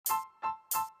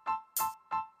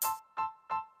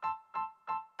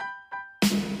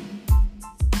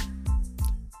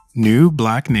New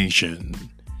Black Nation,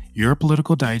 your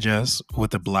political digest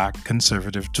with a Black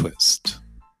conservative twist.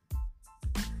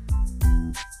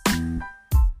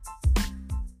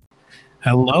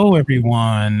 Hello,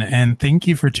 everyone, and thank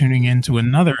you for tuning in to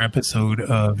another episode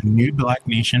of New Black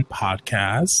Nation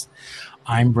podcast.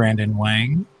 I'm Brandon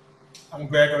Wang. I'm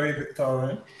Gregory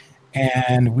Victorian.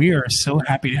 And we are so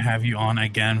happy to have you on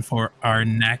again for our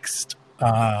next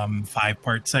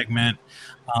five-part segment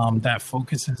that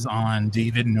focuses on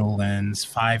David Nolan's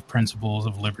 5 Principles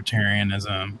of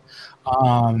Libertarianism.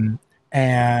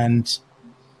 And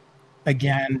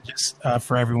again, just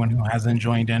for everyone who hasn't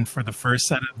joined in for the first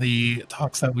set of the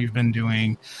talks that we've been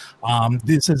doing,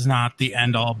 this is not the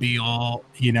end-all be-all,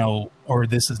 or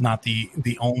this is not the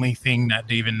only thing that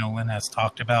David Nolan has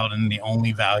talked about and the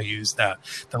only values that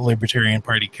the Libertarian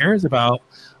Party cares about.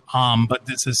 But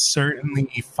this is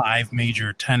certainly 5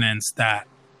 major tenets that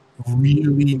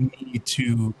really need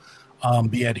to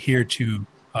be adhered to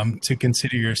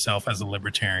consider yourself as a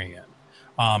libertarian.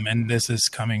 And this is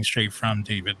coming straight from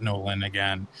David Nolan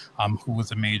again, who was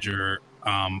a major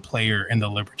player in the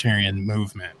libertarian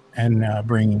movement and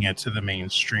bringing it to the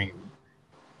mainstream.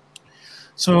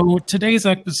 So today's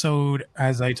episode,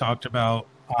 as I talked about,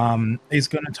 is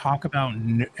going to talk about,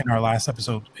 in our last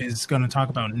episode, is going to talk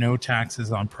about no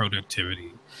taxes on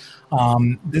productivity.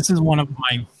 This is one of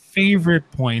my favorite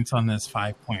points on this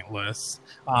 5-point list.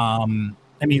 I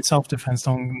mean, self-defense,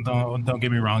 don't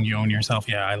get me wrong, you own yourself.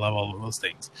 Yeah, I love all of those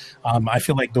things. I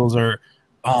feel like those are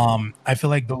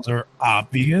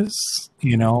obvious,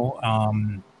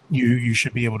 You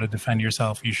should be able to defend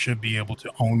yourself. You should be able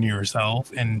to own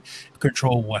yourself and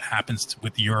control what happens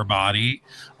with your body.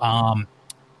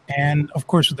 And of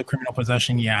course, with the criminal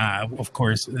possession, yeah, of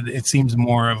course, it seems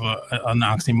more of an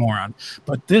oxymoron.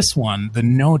 But this one, the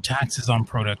no taxes on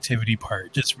productivity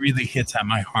part, just really hits at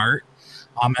my heart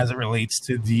as it relates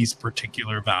to these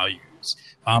particular values.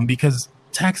 Because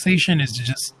taxation is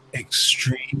just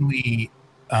extremely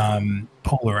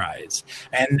polarized.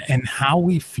 And how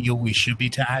we feel we should be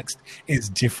taxed is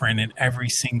different in every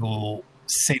single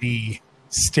city,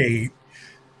 state,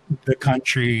 the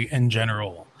country in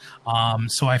general.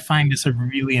 So I find this a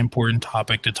really important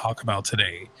topic to talk about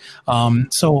today.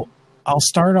 So I'll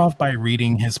start off by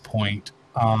reading his point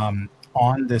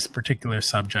on this particular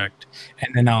subject,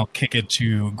 and then I'll kick it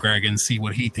to Greg and see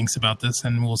what he thinks about this,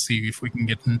 and we'll see if we can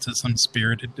get into some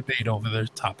spirited debate over the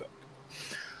topic.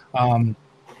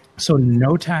 So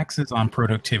no taxes on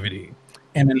productivity.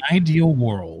 In an ideal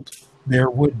world, there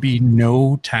would be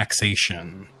no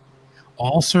taxation.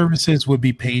 All services would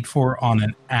be paid for on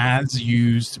an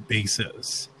as-used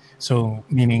basis. So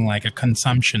meaning like a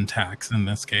consumption tax in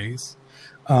this case.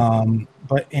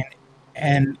 But in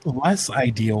an less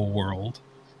ideal world,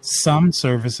 some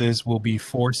services will be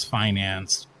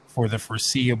force-financed for the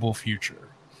foreseeable future.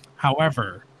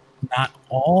 However, not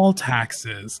all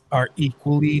taxes are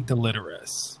equally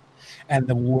deleterious. And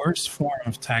the worst form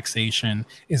of taxation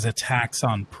is a tax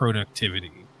on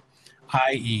productivity,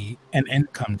 i.e. an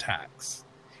income tax.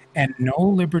 And no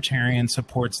libertarian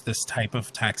supports this type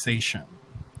of taxation.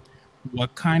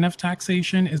 What kind of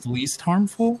taxation is least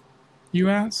harmful, you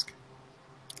ask?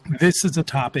 This is a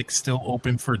topic still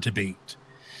open for debate.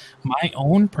 My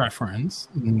own preference,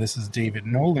 and this is David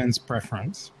Nolan's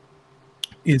preference,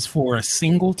 is for a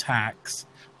single tax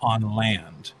on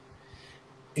land.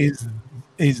 Is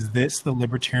this the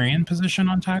libertarian position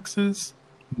on taxes?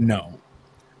 No.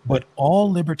 But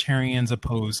all libertarians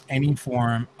oppose any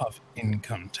form of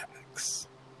income tax.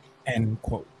 End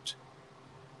quote.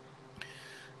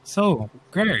 So,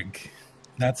 Greg,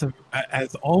 that's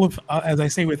as I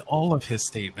say with all of his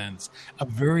statements, a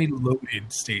very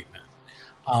loaded statement.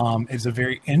 It's a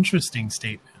very interesting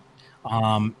statement.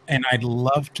 And I'd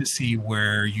love to see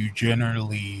where you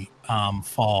generally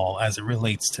fall as it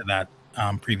relates to that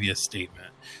previous statement.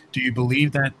 Do you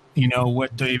believe that,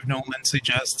 what Dave Nolan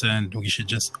suggests, and we should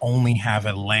just only have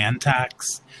a land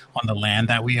tax on the land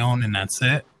that we own and that's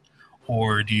it?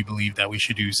 Or do you believe that we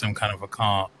should do some kind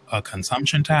of a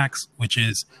consumption tax, which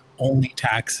is only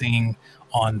taxing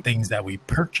on things that we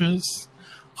purchase,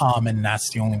 and that's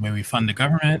the only way we fund the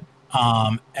government?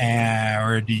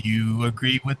 Or do you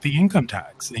agree with the income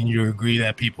tax and you agree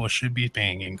that people should be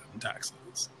paying income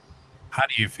taxes? How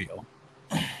do you feel?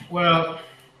 Well,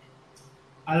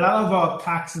 a lot of our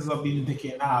taxes are being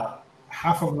taken out.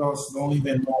 Half of us don't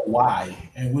even know why,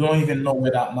 and we don't even know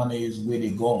where that money is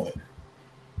really going.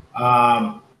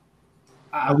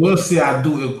 I will say I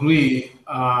do agree.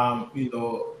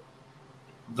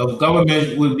 The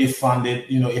government will be funded.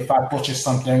 If I purchase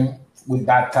something with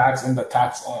that tax and the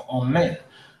tax on land,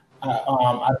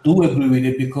 I do agree with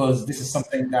it because this is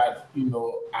something that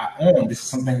I own. This is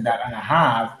something that I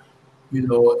have,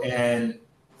 and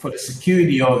for the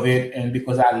security of it, and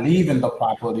because I live in the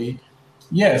property,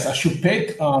 yes, I should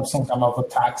pay some kind of a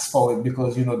tax for it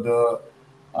because the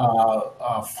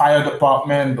fire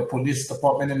department, the police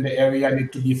department in the area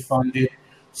need to be funded.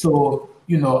 So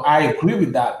I agree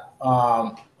with that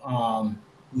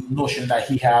notion that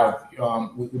he have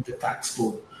with the tax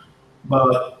code.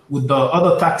 But with the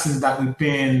other taxes that we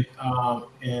paying,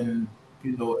 and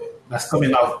that's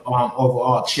coming out of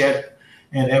our check,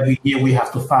 and every year we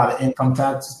have to file income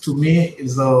tax. To me,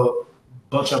 is a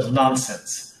bunch of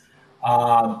nonsense.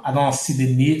 I don't see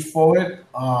the need for it.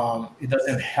 It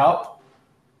doesn't help,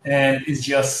 and it's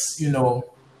just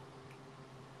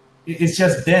it's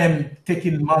just them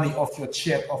taking money off your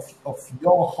check of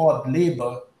your hard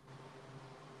labor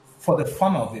for the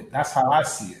fun of it. That's how I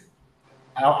see it.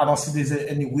 I don't see there's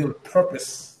any real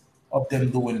purpose of them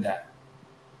doing that.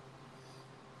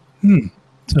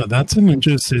 So that's an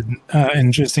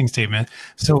interesting statement.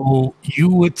 So you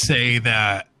would say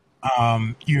that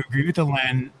you agree with the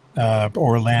land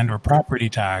or property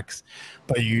tax,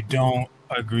 but you don't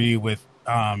agree with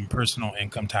personal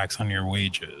income tax on your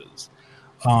wages.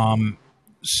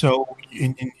 So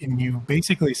you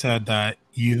basically said that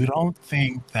you don't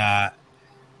think that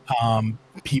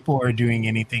people are doing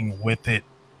anything with it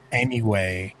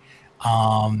anyway.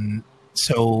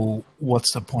 So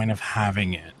what's the point of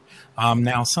having it?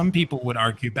 Now, some people would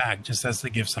argue back, just as to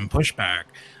give some pushback.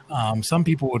 Some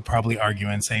people would probably argue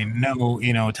and say,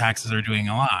 no, taxes are doing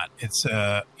a lot. It's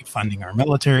funding our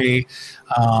military.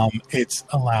 It's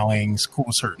allowing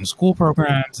certain school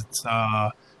programs. It's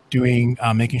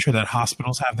making sure that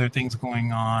hospitals have their things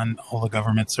going on, all the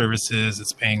government services.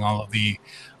 It's paying all of the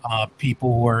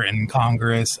people who are in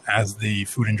Congress as the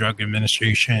Food and Drug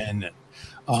Administration,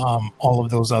 all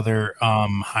of those other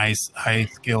high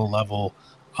skill level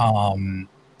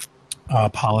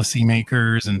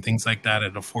policymakers and things like that.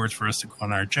 It affords for us to go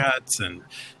on our jets and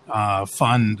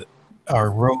fund our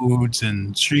roads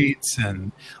and streets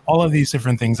and all of these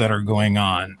different things that are going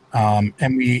on.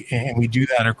 And we do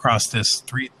that across this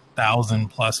 3,000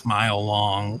 plus mile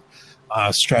long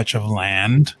stretch of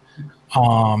land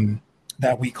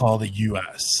that we call the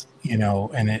U.S.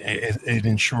 And it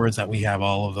ensures that we have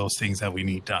all of those things that we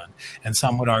need done. And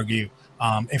some would argue,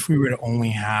 if we were to only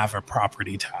have a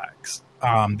property tax,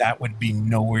 that would be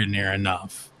nowhere near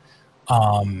enough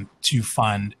to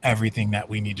fund everything that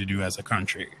we need to do as a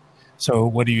country. So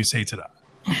what do you say to that?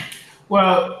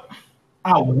 Well,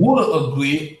 I would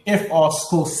agree if our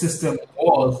school system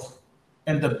was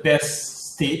in the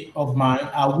best state of mind.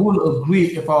 I would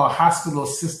agree if our hospital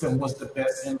system was the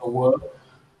best in the world.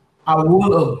 I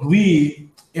would agree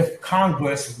if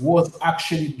Congress was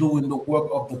actually doing the work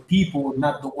of the people,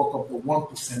 not the work of the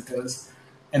 1%ers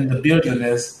and the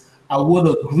billionaires. I would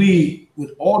agree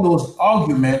with all those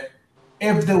arguments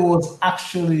if there was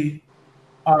actually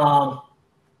right,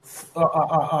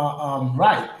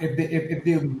 if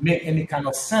they make any kind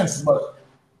of sense. But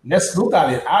let's look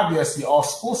at it. Obviously, our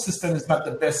school system is not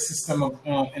the best system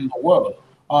in the world.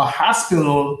 Our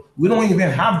hospital, we don't even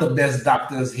have the best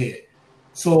doctors here.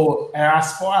 So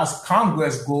as far as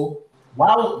Congress go,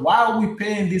 why are we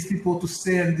paying these people to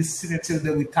stay in this city until they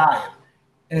retire?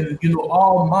 And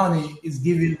our money is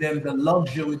giving them the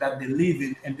luxury that they live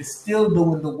in, and they're still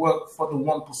doing the work for the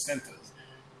 1%ers.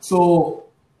 So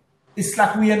it's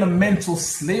like we're in a mental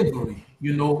slavery.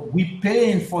 We're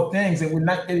paying for things and we're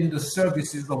not getting the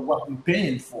services of what we're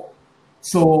paying for.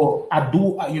 So I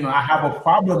have a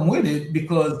problem with it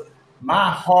because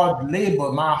my hard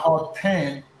labor, my hard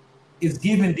pen is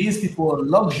giving these people a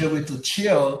luxury to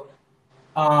chill,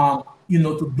 to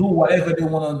do whatever they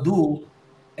want to do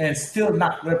and still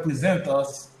not represent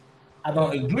us. I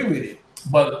don't agree with it.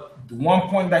 But the one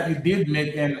point that you did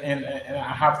make, and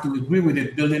I have to agree with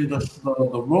it, building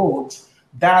the roads,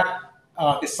 that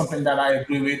is something that I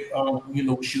agree with.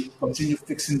 We should continue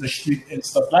fixing the street and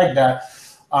stuff like that.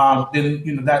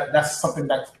 Then that's something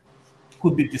that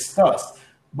could be discussed.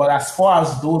 But as far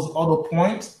as those other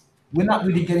points, we're not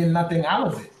really getting nothing out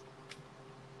of it.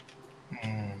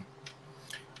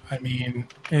 I mean,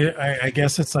 I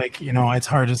guess it's like, it's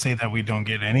hard to say that we don't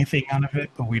get anything out of it,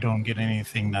 but we don't get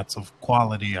anything that's of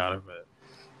quality out of it.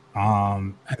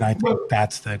 And I think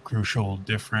that's the crucial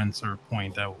difference or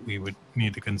point that we would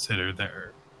need to consider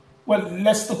there. Well,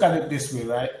 let's look at it this way,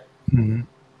 right? Mm-hmm.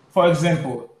 For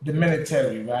example, the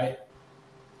military, right?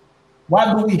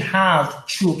 Why do we have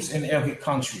troops in every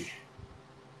country?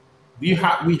 We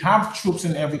have troops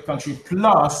in every country,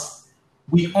 plus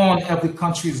we own every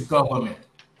country's government.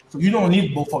 So you don't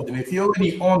need both of them. If you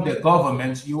already own the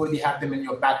government, you already have them in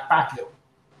your back pocket.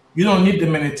 You don't need the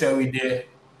military there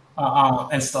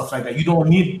and stuff like that. You don't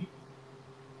need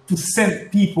to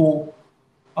send people,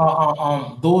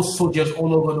 those soldiers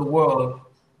all over the world,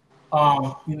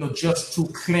 just to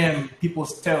claim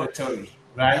people's territory,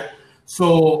 right?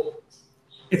 So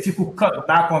if you could cut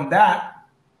back on that,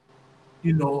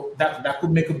 that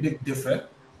could make a big difference.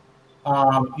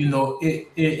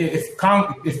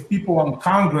 If people on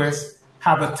Congress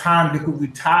have a time they could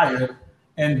retire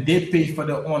and they pay for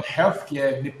their own health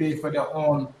care, they pay for their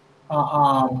own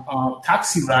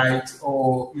taxi rides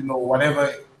or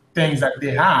whatever things that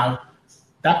they have,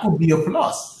 that could be a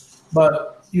plus.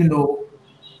 But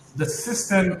the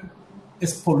system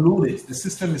is polluted, the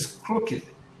system is crooked.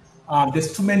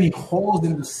 There's too many holes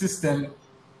in the system,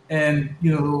 and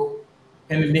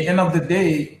and at the end of the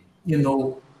day,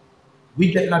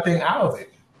 we get nothing out of it.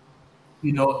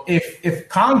 If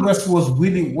Congress was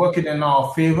really working in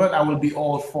our favor, I would be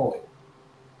all for it.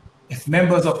 If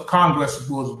members of Congress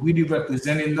was really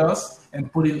representing us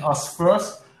and putting us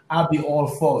first, I'd be all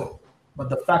for it. But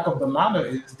the fact of the matter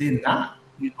is they're not.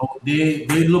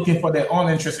 They're looking for their own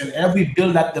interest, and every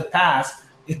bill that they pass,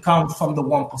 it comes from the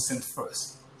 1%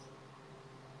 first.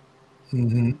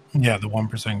 Mm-hmm. Yeah, the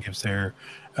 1% gives their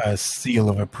seal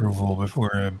of approval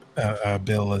before a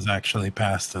bill is actually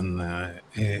passed in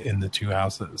the two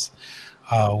houses,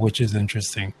 which is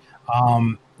interesting.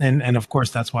 And of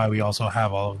course, that's why we also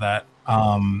have all of that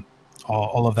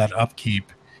all of that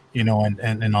upkeep, and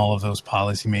all of those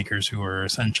policymakers who are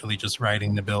essentially just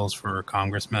writing the bills for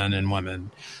congressmen and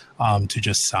women to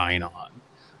just sign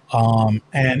on.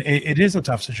 And it is a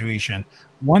tough situation.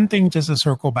 One thing, just to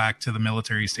circle back to the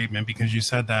military statement, because you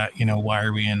said that, why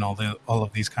are we in all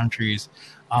of these countries?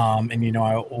 And,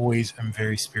 I always am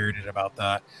very spirited about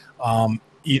that.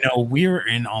 We're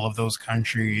in all of those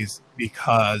countries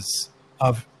because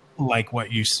of, like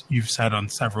what you've said on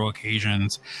several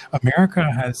occasions, America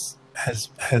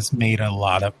has made a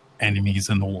lot of enemies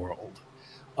in the world.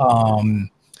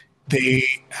 They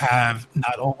have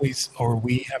not always, or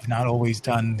we have not always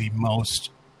done the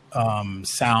most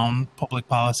sound public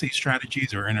policy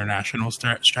strategies or international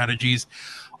strategies,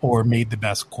 or made the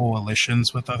best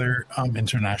coalitions with other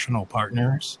international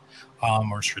partners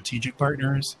or strategic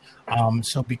partners.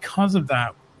 So because of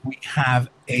that, we have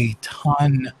a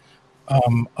ton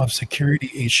of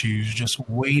security issues just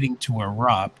waiting to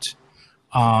erupt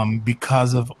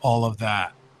because of all of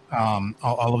that.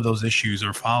 All of those issues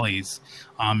or follies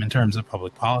in terms of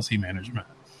public policy management.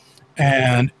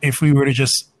 And if we were to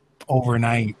just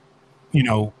overnight,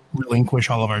 relinquish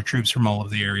all of our troops from all of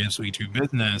the areas we do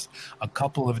business, a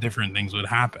couple of different things would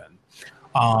happen.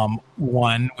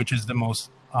 One, which is the most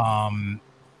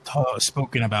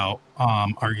spoken about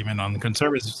argument on the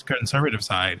conservative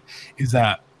side, is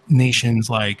that nations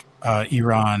like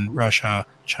Iran, Russia,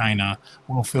 China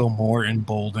will feel more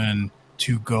emboldened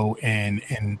to go in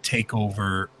and take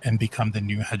over and become the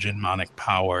new hegemonic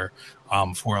power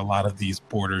for a lot of these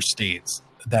border states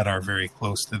that are very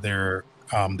close to their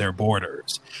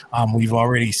borders. We've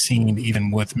already seen, even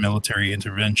with military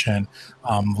intervention,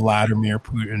 Vladimir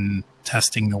Putin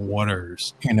testing the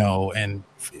waters, and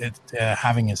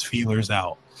having his feelers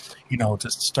out,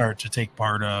 to start to take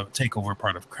over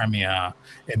part of Crimea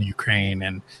and Ukraine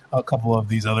and a couple of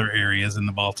these other areas in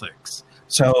the Baltics.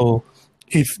 So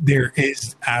if there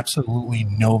is absolutely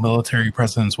no military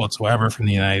presence whatsoever from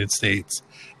the United States,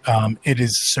 it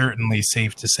is certainly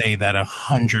safe to say that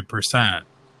 100%,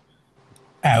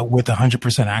 with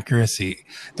 100% accuracy,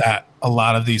 that a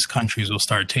lot of these countries will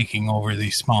start taking over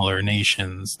these smaller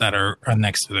nations that are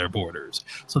next to their borders.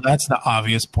 So that's the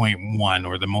obvious point one,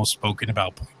 or the most spoken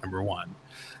about point number one.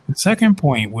 The second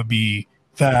point would be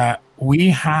that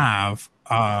we have,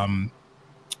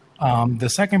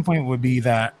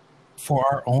 for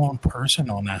our own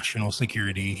personal national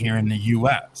security here in the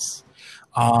U.S.,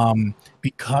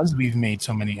 because we've made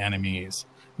so many enemies,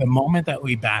 the moment that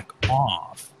we back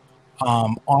off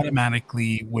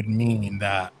automatically would mean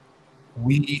that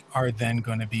we are then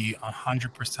going to be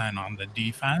 100% on the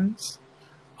defense.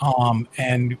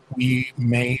 And we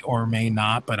may or may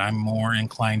not, but I'm more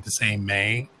inclined to say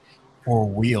may, or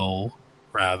will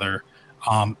rather,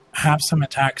 have some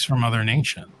attacks from other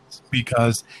nations.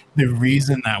 Because the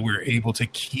reason that we're able to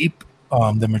keep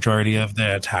the majority of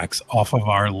the attacks off of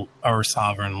our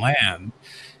sovereign land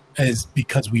is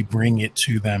because we bring it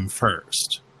to them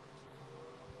first.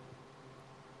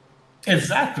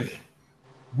 Exactly.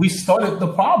 We started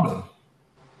the problem.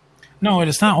 No, it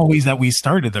is not always that we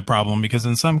started the problem, because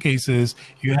in some cases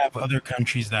you have other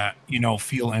countries that,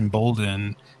 feel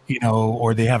emboldened,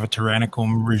 or they have a tyrannical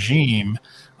regime,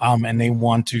 and they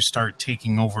want to start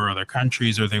taking over other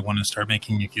countries, or they want to start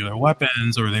making nuclear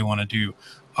weapons, or they want to do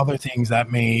other things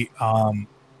that may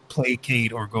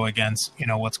placate or go against,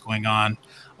 what's going on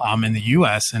in the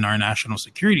U.S. and our national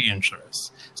security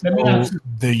interests. Let me So ask you,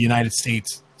 the United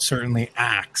States certainly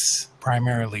acts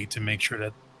primarily to make sure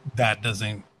that that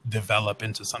doesn't develop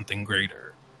into something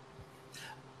greater.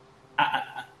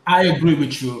 I agree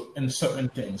with you in certain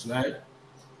things, right?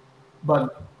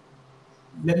 But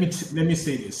let me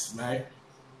say this, right?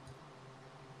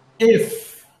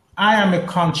 If I am a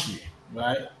country,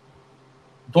 right,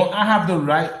 don't I have the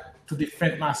right to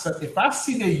defend myself? If I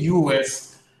see the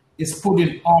U.S. is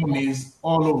putting armies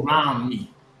all around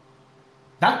me,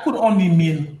 that could only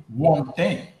mean one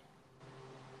thing.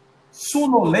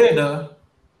 Sooner or later,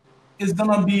 it's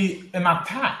gonna be an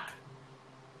attack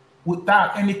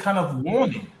without any kind of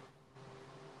warning.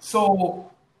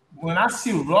 So when I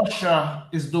see Russia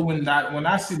is doing that, when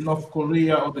I see North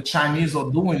Korea or the Chinese are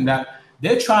doing that,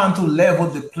 they're trying to level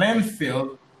the playing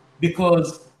field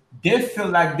because they feel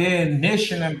like they're a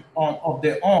nation of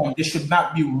their own. They should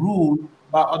not be ruled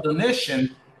by other nations,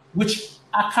 which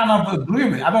I kind of agree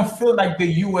with. I don't feel like the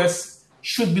U.S.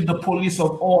 should be the police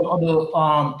of all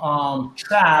other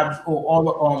tribes or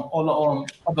all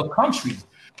other countries.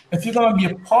 If you're gonna be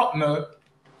a partner,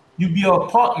 you be a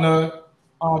partner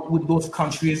with those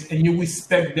countries, and you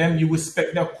respect them, you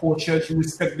respect their culture, you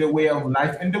respect their way of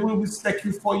life, and they will respect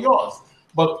you for yours.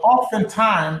 But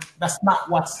oftentimes, that's not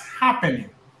what's happening.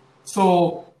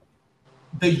 So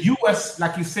the U.S.,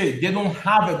 like you said, they don't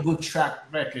have a good track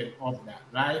record of that,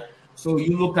 right? So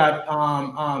you look at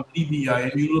Libya,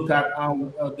 and you look at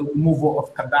the removal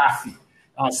of Gaddafi,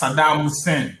 Saddam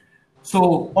Hussein.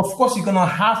 So of course you're gonna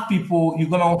have people. You're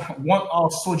gonna want our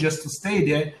soldiers to stay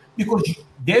there because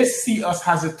they see us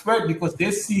as a threat. Because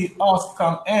they see us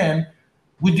come in,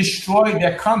 we destroy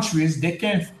their countries. They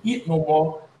can't eat no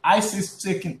more. ISIS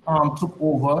took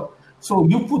over. So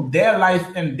you put their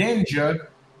life in danger.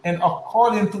 And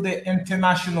according to the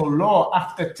international law,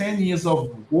 after 10 years of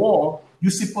war,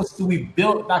 you're supposed to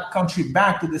rebuild that country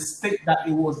back to the state that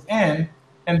it was in.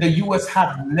 And the US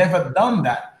have never done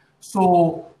that.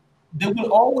 So there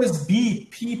will always be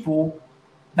people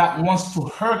that wants to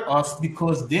hurt us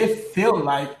because they feel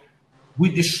like we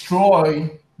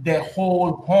destroy their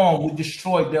whole home, we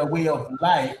destroy their way of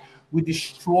life, we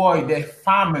destroy their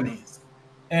families.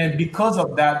 And because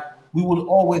of that, we will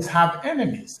always have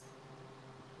enemies.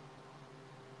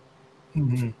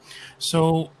 Mm-hmm.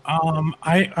 So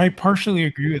I partially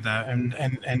agree with that,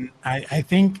 and I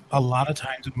think a lot of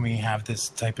times when we have this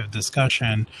type of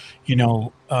discussion,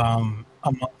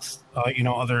 amongst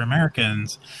other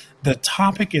Americans, the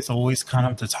topic is always kind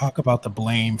of to talk about the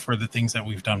blame for the things that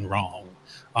we've done wrong.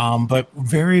 But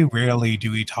very rarely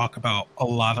do we talk about a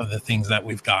lot of the things that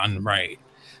we've gotten right.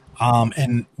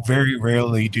 And very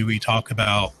rarely do we talk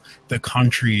about the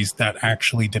countries that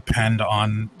actually depend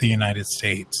on the United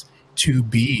States to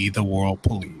be the world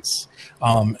police,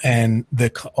 and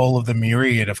all of the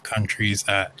myriad of countries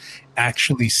that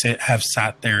actually have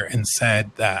sat there and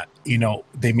said that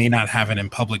they may not have it in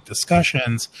public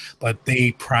discussions, but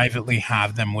they privately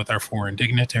have them with our foreign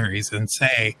dignitaries and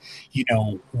say,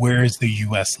 where is the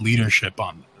U.S. leadership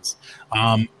on this?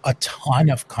 A ton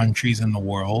of countries in the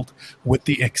world, with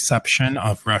the exception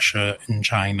of Russia and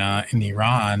China and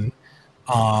Iran,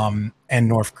 and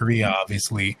North Korea,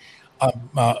 obviously.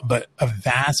 But a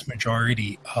vast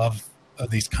majority of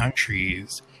these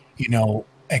countries,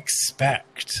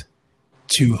 expect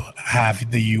to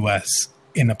have the U.S.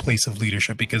 in a place of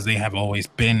leadership because they have always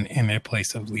been in a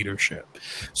place of leadership.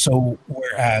 So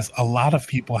whereas a lot of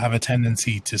people have a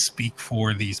tendency to speak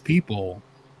for these people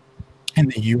in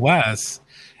the U.S.,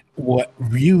 what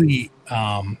really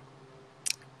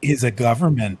is a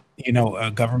government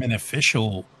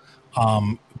official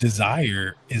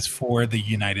desire is for the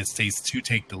United States to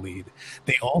take the lead.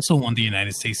 They also want the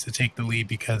United States to take the lead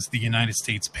because the United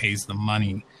States pays the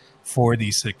money for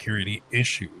these security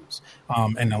issues.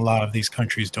 And a lot of these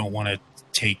countries don't want to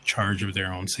take charge of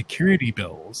their own security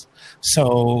bills.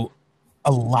 So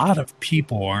a lot of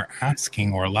people are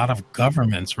asking, or a lot of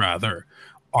governments rather,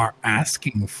 are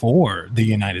asking for the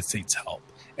United States help.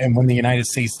 And when the United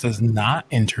States does not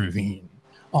intervene,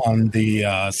 on the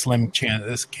slim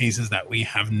chance cases that we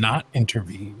have not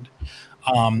intervened,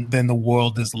 then the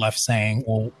world is left saying,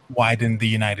 well, why didn't the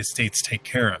United States take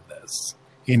care of this?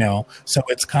 So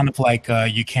it's kind of like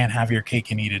you can't have your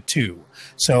cake and eat it too.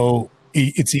 So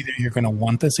it's either you're going to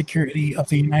want the security of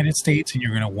the United States and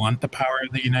you're going to want the power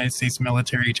of the United States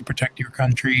military to protect your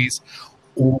countries,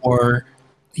 or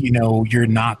you're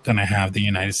not going to have the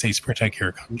United States protect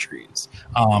your countries.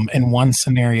 And one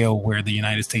scenario where the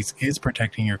United States is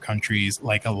protecting your countries,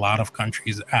 like a lot of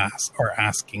countries are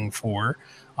asking for,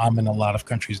 and a lot of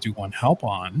countries do want help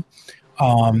on,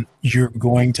 you're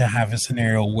going to have a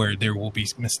scenario where there will be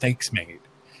mistakes made.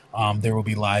 There will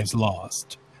be lives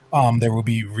lost. There will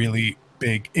be really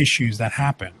big issues that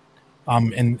happen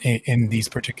in these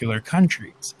particular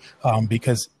countries,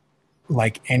 because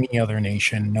like any other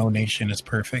nation, no nation is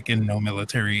perfect and no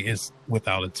military is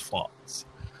without its flaws.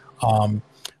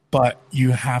 But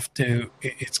you have to,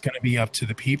 it's going to be up to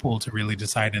the people to really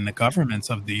decide, and the governments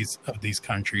of these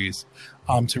countries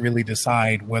to really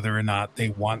decide whether or not they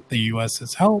want the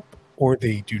U.S.'s help or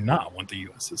they do not want the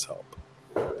U.S.'s help.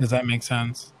 Does that make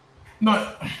sense?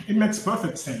 No, it makes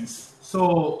perfect sense.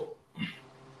 So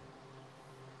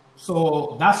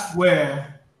that's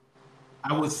where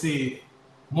I would say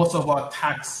most of our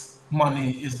tax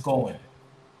money is going.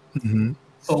 Mm-hmm.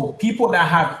 So people that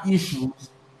have issues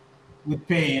with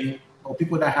paying, or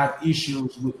people that have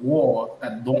issues with war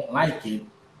that don't like it,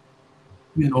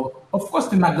 of course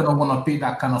they're not gonna want to pay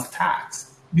that kind of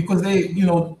tax, because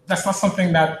that's not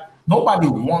something that nobody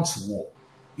wants war.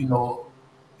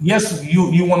 Yes,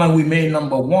 you want to remain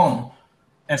number one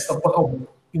and stuff, but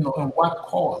and what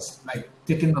cause? Like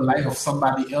taking the life of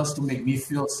somebody else to make me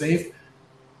feel safe?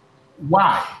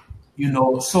 Why?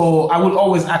 So I would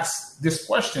always ask this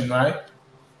question, right?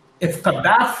 If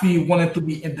Gaddafi wanted to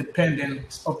be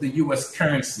independent of the U.S.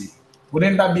 currency,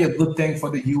 wouldn't that be a good thing for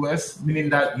the U.S.? Meaning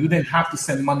that you didn't have to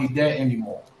send money there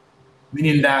anymore.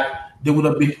 Meaning that they would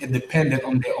have been independent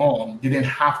on their own. They didn't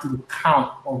have to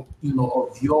count on,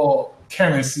 of your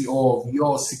currency or of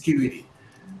your security.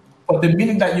 But the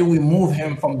minute that you remove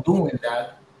him from doing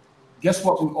that, guess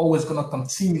what we're always going to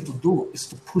continue to do is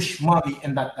to push money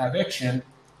in that direction,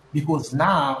 because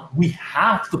now we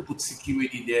have to put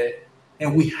security there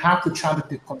and we have to try to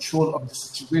take control of the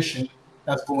situation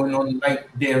that's going on right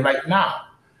there right now.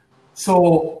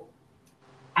 So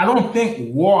I don't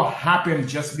think war happened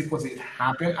just because it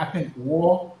happened. I think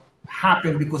war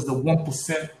happened because the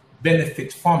 1%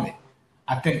 benefit from it.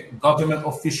 I think government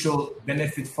officials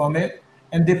benefit from it,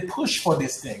 and they push for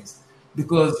these things.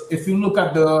 Because if you look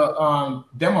at the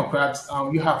Democrats,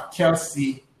 you have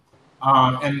Kelsey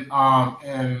and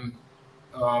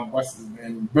what's his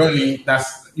name, Bernie.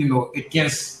 That's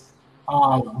against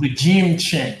regime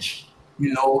change.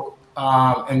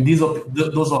 And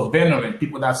those are veteran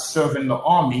people that serve in the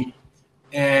army,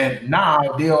 and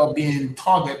now they are being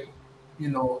targeted.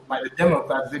 By the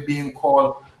Democrats, they're being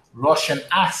called Russian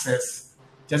assets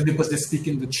just because they're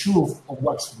speaking the truth of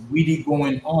what's really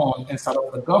going on inside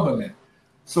of the government.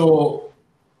 So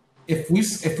if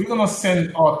we're gonna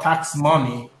send our tax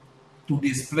money to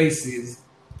these places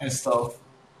and stuff,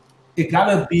 it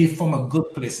gotta be from a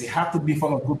good place. It have to be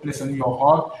from a good place in your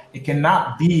heart. It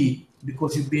cannot be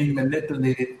because you're being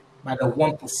manipulated by the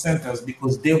 1%ers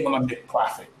because they want to make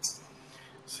profits.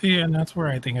 See, and that's where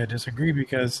I think I disagree,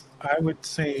 because I would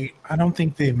say I don't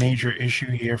think the major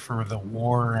issue here for the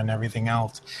war and everything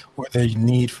else, or the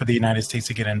need for the United States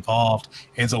to get involved,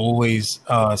 is always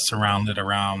surrounded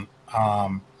around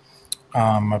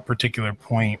a particular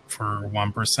point for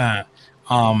 1%.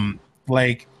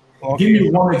 Okay, give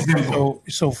me one example.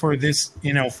 So for this,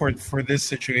 for this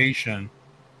situation,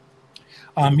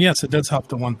 yes, it does help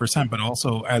the 1%, but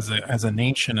also as a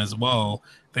nation as well,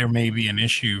 there may be an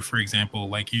issue. For example,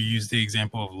 like you used the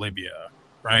example of Libya,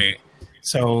 right?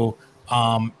 So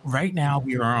right now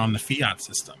we are on the fiat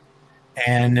system,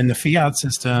 and in the fiat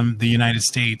system, the United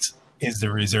States is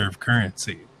the reserve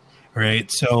currency, right?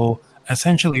 So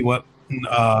essentially, what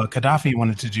Gaddafi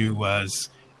wanted to do was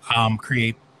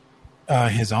create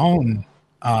his own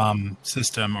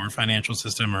system or financial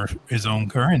system or his own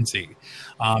currency,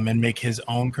 and make his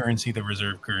own currency the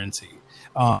reserve currency.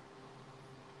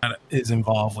 That is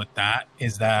involved with that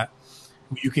is that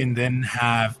you can then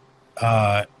have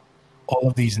all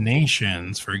of these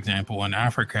nations, for example, in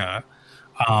Africa,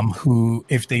 who,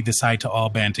 if they decide to all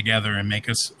band together and make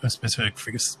a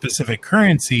specific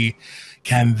currency,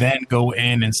 can then go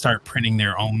in and start printing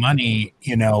their own money,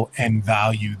 and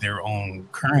value their own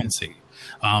currency.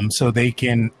 So they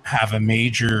can have a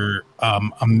major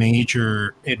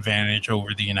advantage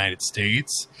over the United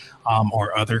States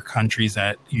or other countries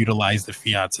that utilize the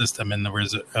fiat system and the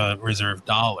reserve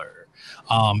dollar.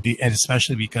 And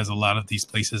especially because a lot of these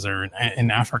places are in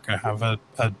Africa have an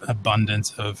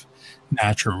abundance of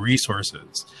natural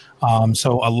resources.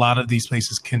 So a lot of these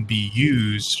places can be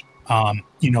used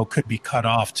could be cut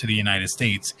off to the United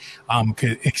States,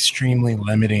 extremely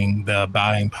limiting the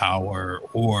buying power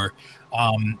or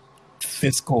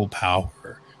fiscal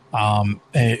power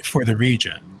for the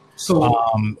region,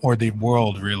 or the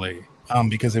world, really.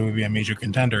 Because it would be a major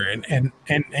contender. And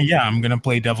yeah, I'm going to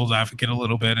play devil's advocate a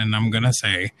little bit, and I'm going to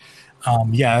say,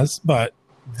 yes, but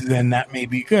then that may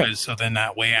be good. So then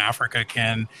that way Africa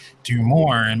can do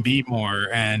more and be more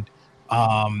and,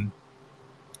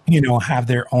 have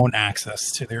their own access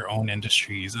to their own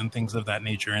industries and things of that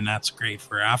nature. And that's great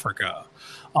for Africa.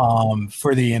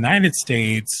 For the United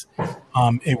States,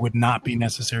 it would not be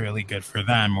necessarily good for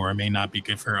them, or it may not be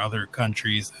good for other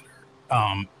countries that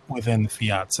are within the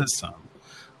fiat system.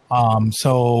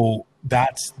 So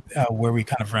that's where we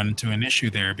kind of run into an issue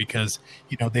there, because,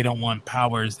 they don't want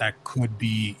powers that could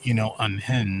be,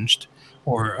 unhinged,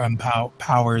 or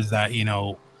powers that,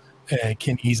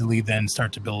 can easily then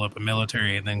start to build up a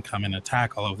military and then come and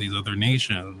attack all of these other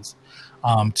nations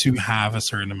to have a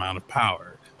certain amount of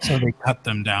power. So they cut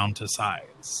them down to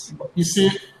size. You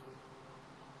see,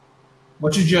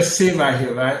 what you just say right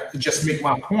here, right? It just make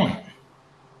my point.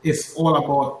 It's all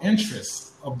about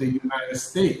interests of the United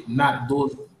States, not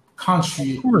those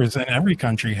countries. Of course, and every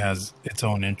country has its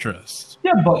own interests.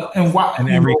 Yeah, but and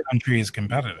every country is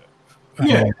competitive.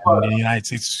 Yeah, the United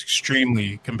States is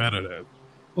extremely competitive.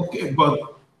 Okay,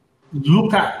 but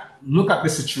look at the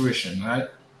situation, right?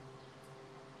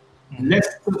 Mm-hmm. Let's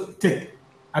take.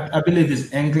 I believe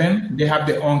it's England. They have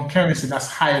their own currency that's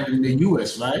higher than the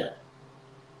U.S., right?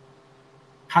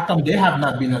 How come they have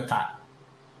not been attacked?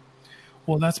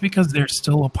 Well, that's because they're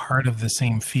still a part of the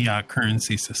same fiat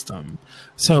currency system.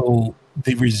 So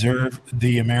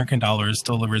the American dollar is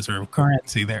still a reserve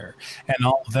currency there. And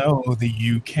although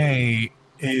the UK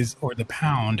or the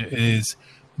pound is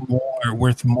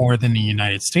worth more than the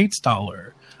United States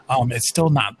dollar, it's still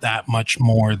not that much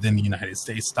more than the United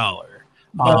States dollar.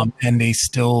 And they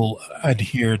still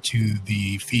adhere to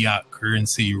the fiat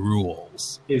currency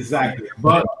rules. Exactly.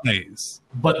 But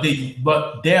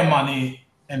their money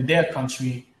and their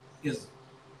country is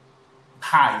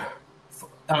higher.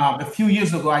 A few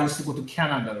years ago, I used to go to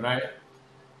Canada, right?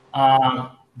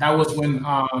 That was when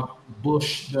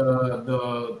Bush,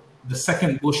 the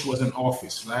second Bush, was in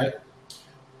office, right?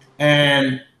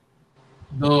 And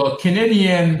the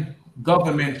Canadian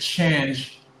government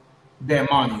changed their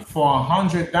money for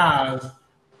 $100,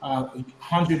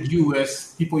 100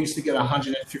 US. People used to get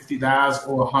 $150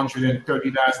 or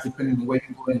 $130, depending on where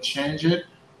you go and change it.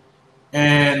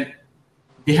 And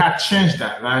they had changed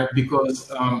that, right? Because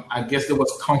I guess there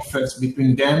was conflicts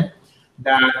between them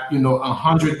that,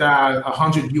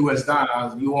 $100 US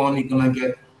dollars, you're only gonna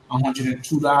get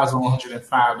 $102 or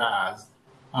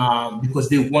 $105, because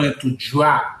they wanted to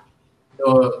drop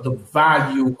the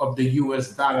value of the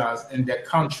US dollars in their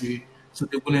country, so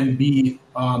there wouldn't be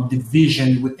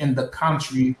division within the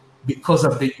country because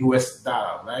of the US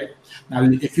dollar, right? Now,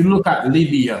 if you look at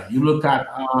Libya, you look at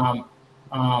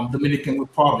Dominican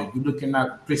Republic, you're looking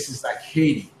at places like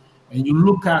Haiti, and you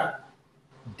look at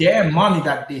their money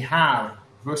that they have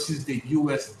versus the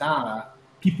US dollar,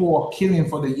 people are killing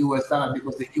for the US dollar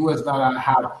because the US dollar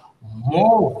have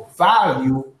more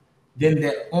value than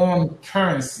their own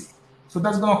currency. So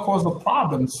that's going to cause a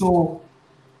problem. So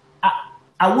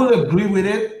I would agree with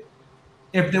it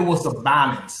if there was a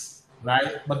balance,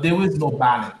 right? But there is no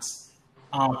balance.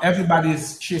 Everybody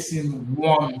is chasing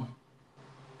one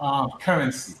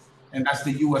currency, and that's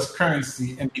the US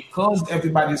currency. And because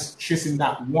everybody's chasing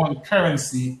that one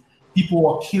currency, people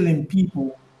are killing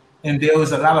people, and there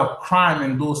is a lot of crime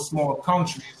in those small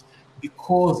countries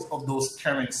because of those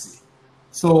currency.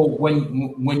 So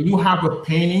when you have a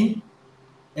penny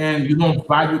and you don't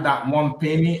value that one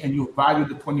penny, and you value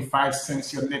the 25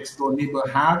 cents your next door neighbor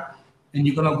have, and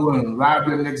you're gonna go and rob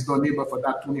your next door neighbor for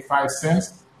that 25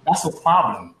 cents, that's a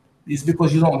problem. It's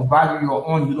because you don't value your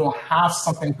own, you don't have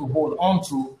something to hold on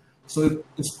to, so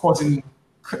it's causing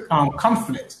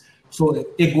conflict. So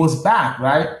it goes back,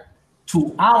 right,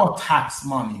 to our tax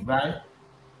money, right?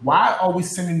 Why are we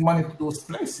sending money to those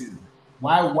places?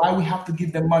 Why we have to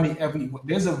give them money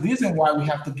there's a reason why we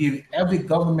have to give every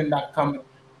government that comes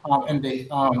in the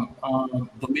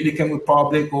Dominican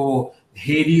Republic or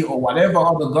Haiti or whatever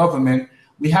other government,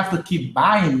 we have to keep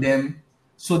buying them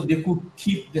so they could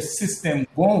keep the system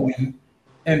going.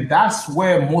 And that's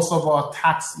where most of our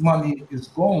tax money is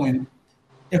going.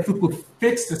 If we could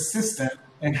fix the system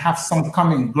and have some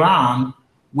common ground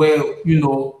where,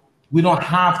 we don't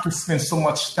have to spend so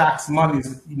much tax money,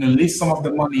 leave some of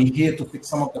the money here to fix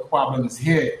some of the problems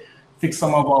here, fix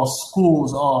some of our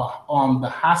schools or the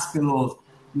hospitals,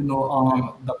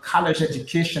 the college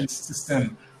education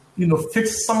system,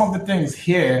 fix some of the things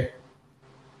here,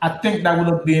 I think that would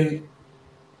have been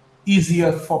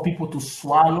easier for people to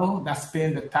swallow that's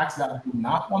paying the tax that do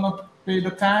not want to pay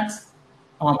the tax.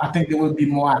 I think they will be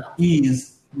more at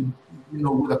ease with,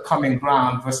 with a common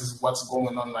ground versus what's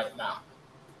going on right now.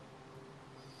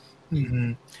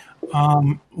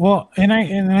 Well, and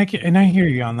I hear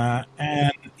you on that,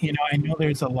 and I know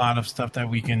there's a lot of stuff that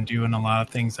we can do and a lot of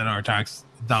things that our tax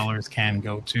dollars can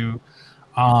go to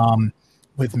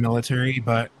with military,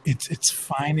 but it's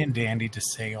fine and dandy to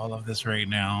say all of this right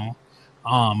now.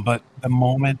 But the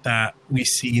moment that we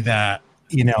see that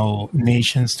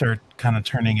nations start kind of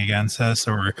turning against us,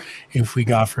 or if we,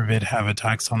 God forbid, have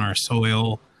attacks on our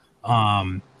soil,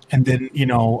 and then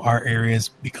our areas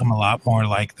become a lot more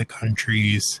like the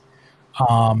countries.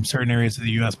 Certain areas of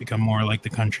the U.S. become more like the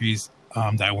countries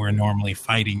that we're normally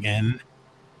fighting in.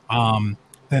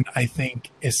 Then I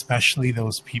think especially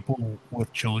those people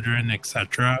with children,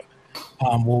 etc.,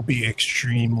 will be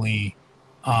extremely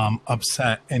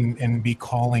upset and be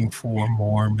calling for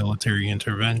more military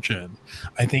intervention.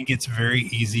 I think it's very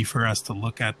easy for us to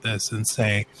look at this and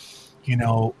say,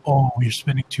 oh, you're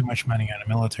spending too much money on the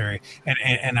military.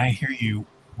 And I hear you.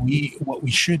 What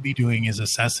we should be doing is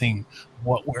assessing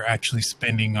what we're actually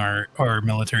spending our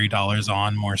military dollars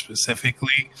on more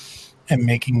specifically, and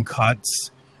making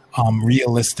cuts,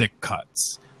 realistic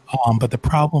cuts. But the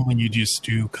problem when you just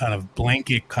do kind of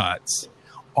blanket cuts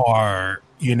or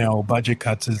budget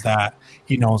cuts is that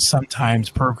sometimes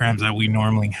programs that we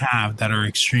normally have that are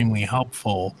extremely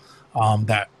helpful,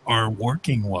 that are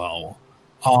working well,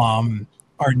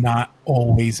 are not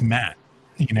always met.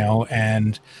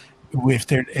 And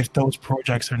if those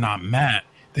projects are not met,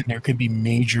 then there could be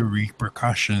major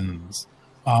repercussions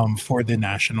for the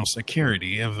national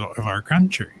security of our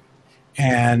country.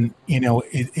 And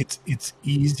it's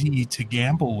easy to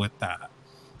gamble with that,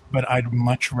 but I'd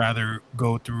much rather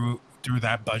go through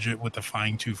that budget with a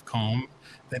fine-tooth comb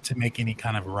than to make any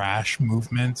kind of rash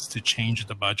movements to change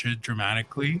the budget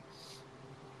dramatically,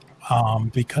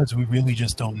 because we really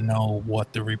just don't know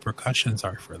what the repercussions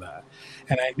are for that.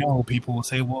 And I know people will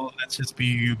say, well, that's just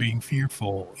you being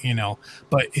fearful,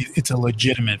 but it's a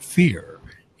legitimate fear,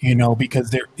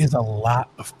 because there is a lot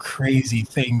of crazy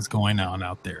things going on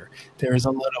out there. There's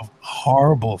a lot of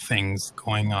horrible things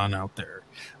going on out there.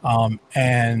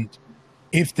 And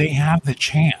if they have the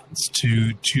chance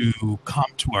to come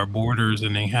to our borders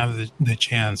and they have the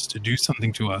chance to do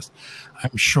something to us,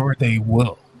 I'm sure they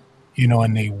will,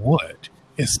 and they would,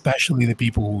 especially the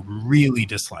people who really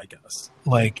dislike us,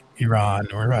 like Iran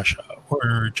or Russia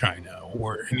or China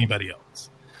or anybody else,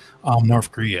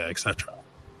 North Korea, etc.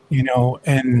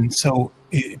 And so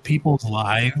people's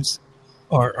lives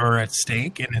are at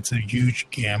stake, and it's a huge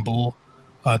gamble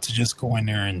to just go in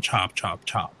there and chop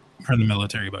for the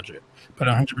military budget. But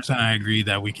 100% I agree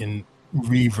that we can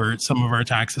revert some of our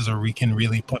taxes, or we can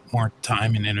really put more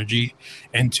time and energy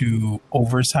into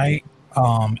oversight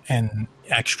and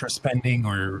extra spending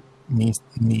or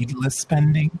needless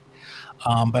spending.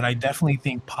 But I definitely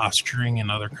think posturing in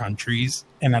other countries,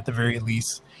 and at the very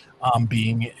least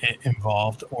being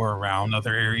involved or around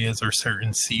other areas or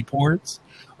certain seaports,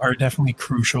 are definitely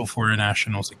crucial for our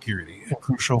national security and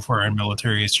crucial for our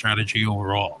military strategy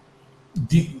overall.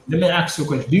 Let me ask you a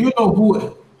question. Do you know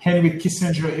who Henry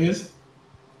Kissinger is?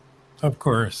 Of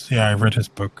course. Yeah, I read his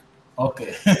book.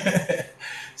 Okay.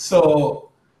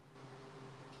 So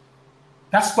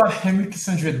that's what Henry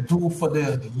Kissinger do for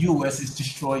the U.S. is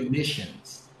destroy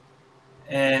nations.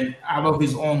 And out of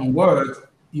his own words,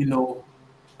 his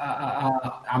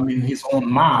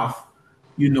own mouth,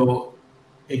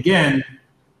 again,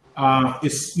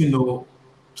 it's, to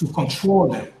control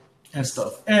them and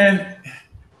stuff. And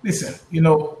listen,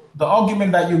 the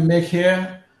argument that you make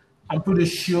here, I'm pretty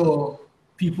sure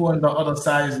people on the other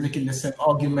side is making the same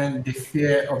argument, the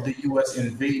fear of the U.S.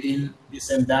 invading, this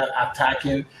and that,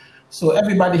 attacking. So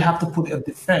everybody have to put a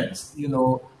defense.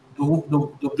 The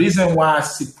reason why I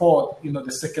support,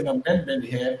 the Second Amendment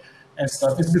here and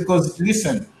stuff is because,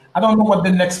 listen, I don't know what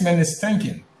the next man is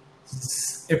thinking.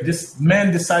 If this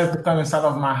man decides to come inside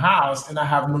of my house and I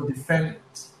have no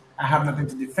defense, I have nothing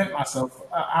to defend myself,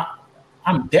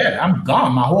 I'm dead. I'm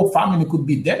gone. My whole family could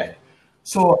be dead.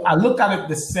 So I look at it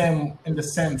in the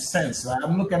same sense. Right?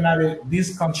 I'm looking at it.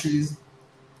 These countries,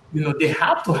 they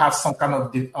have to have some kind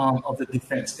of the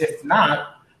defense. If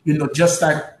not, just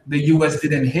like the U.S.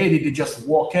 did in Haiti, they just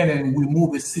walk in and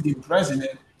remove a sitting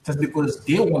president just because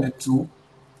they wanted to,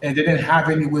 and they didn't have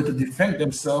any way to defend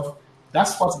themselves.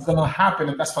 That's what's going to happen,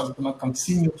 and that's what's going to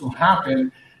continue to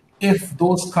happen if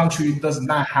those countries does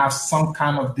not have some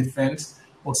kind of defense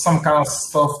or some kind of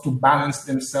stuff to balance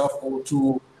themselves or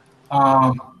to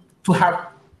to have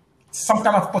some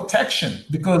kind of protection,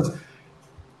 because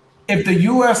if the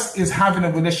U.S. is having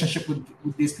a relationship with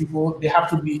these people, it have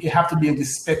to be a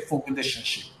respectful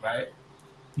relationship, right?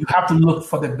 You have to look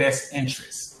for the best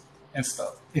interests and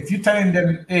stuff. If you're telling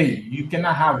them, hey, you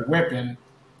cannot have weapon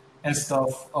and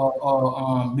stuff,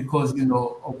 because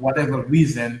of whatever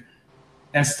reason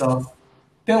and stuff,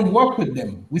 then work with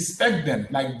them, respect them.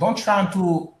 Like, don't try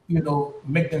to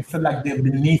make them feel like they're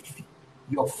beneath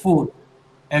your foot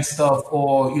and stuff,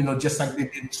 or just like they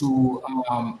did to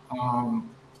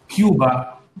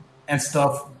Cuba and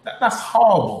stuff. That's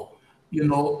horrible,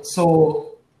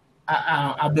 So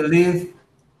I believe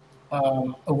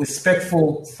a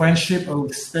respectful friendship, a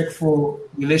respectful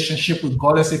relationship,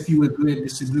 regardless if you agree or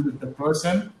disagree with the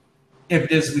person. If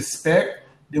there's respect,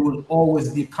 there will always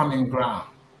be common ground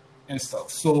and stuff.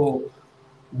 So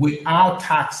without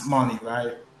tax money,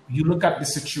 right? You look at the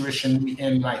situation we're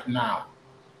in right now.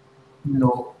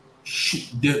 The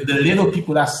little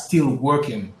people that are still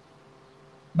working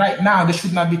right now, they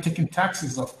should not be taking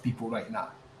taxes off people right now.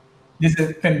 There's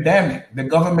a pandemic. The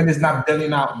government is not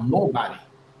bailing out nobody.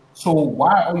 So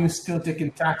why are you still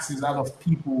taking taxes out of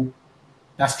people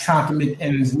that's trying to make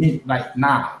ends meet right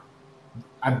now,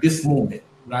 at this moment,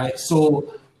 right?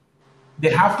 So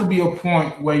there have to be a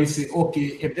point where you say, okay,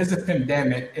 if there's a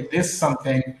pandemic, if there's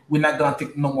something, we're not going to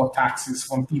take no more taxes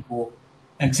from people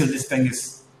until this thing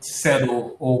is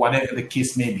settled or whatever the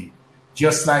case may be.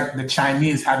 Just like the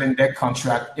Chinese had in their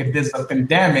contract, if there's a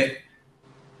pandemic,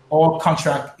 all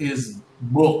contract is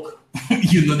broke.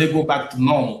 They go back to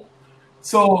normal.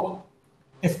 So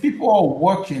if people are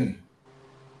working,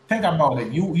 think about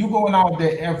it. You going out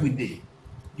there every day.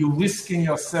 You're risking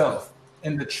yourself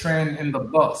in the train, in the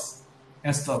bus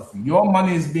and stuff. Your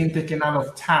money is being taken out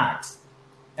of tax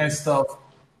and stuff.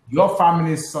 Your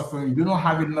family is suffering. You don't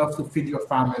have enough to feed your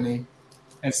family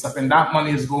and stuff. And that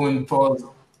money is going towards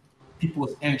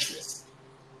people's interests.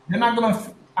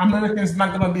 Americans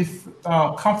not going to be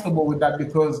comfortable with that,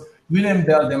 because we didn't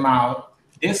bail them out.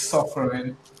 They're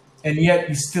suffering. And yet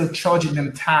you're still charging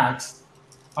them tax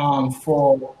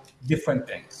for different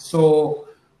things. So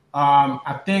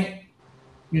I think,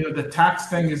 the tax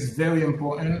thing is very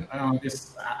important. I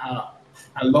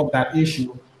love that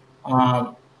issue,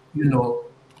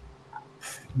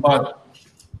 but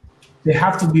there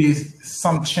have to be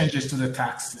some changes to the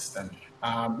tax system.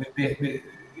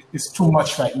 It's too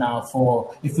much right now.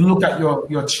 If you look at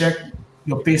your check,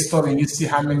 your pay stub, and you see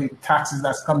how many taxes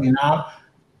that's coming out,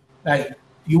 like,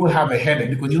 you will have a headache,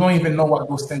 because you don't even know what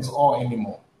those things are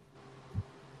anymore.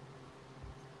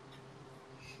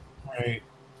 Right.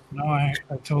 No, I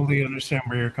totally understand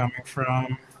where you're coming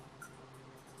from.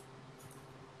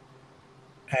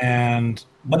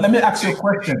 But let me ask you a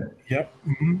question. Yep.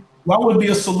 Mm-hmm. What would be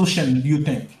a solution, do you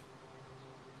think?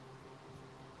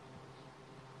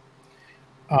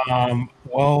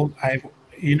 Well,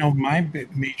 my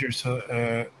major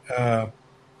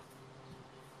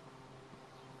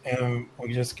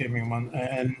just give me one.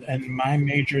 And my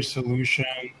major solution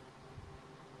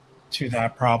to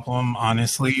that problem,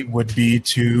 honestly, would be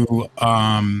to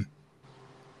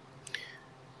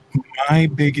my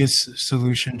biggest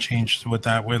solution change with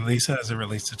that, with Lisa, as it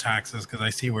relates to taxes, because I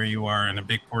see where you are, and a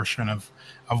big portion of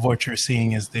what you're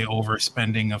seeing is the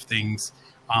overspending of things.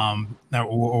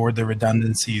 Or the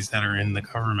redundancies that are in the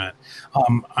government.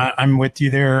 I'm with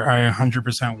you there. I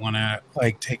 100% want to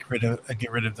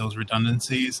get rid of those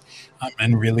redundancies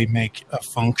and really make a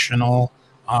functional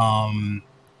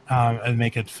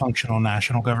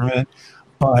national government.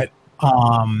 But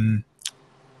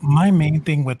my main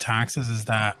thing with taxes is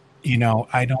that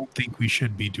I don't think we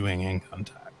should be doing income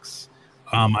tax.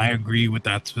 I agree with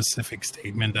that specific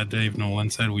statement that Dave Nolan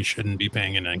said we shouldn't be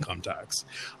paying an income tax,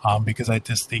 because I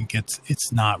just think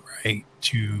it's not right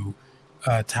to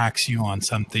tax you on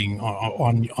something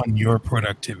on your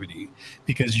productivity,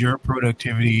 because your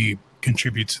productivity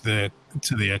contributes to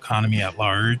the economy at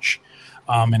large,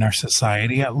 in our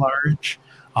society at large.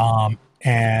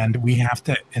 And we have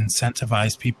to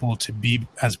incentivize people to be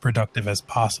as productive as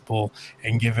possible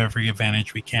and give every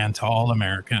advantage we can to all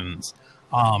Americans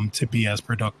to be as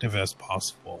productive as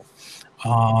possible.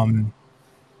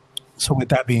 So with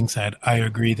that being said, I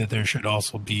agree that there should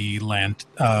also be land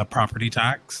property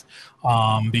tax,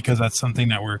 because that's something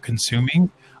that we're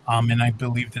consuming. And I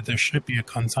believe that there should be a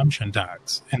consumption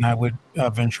tax. And I would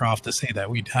venture off to say that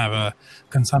we'd have a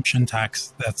consumption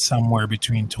tax that's somewhere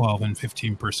between 12 and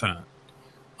 15%.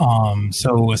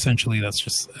 So essentially, that's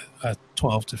just a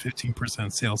 12 to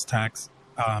 15% sales tax,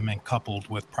 and coupled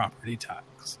with property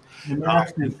tax. Let me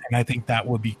ask you. And I think that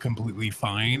would be completely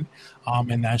fine.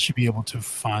 And that should be able to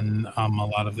fund a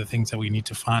lot of the things that we need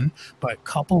to fund. But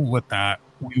coupled with that,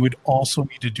 we would also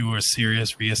need to do a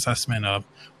serious reassessment of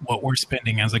what we're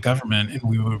spending as a government. And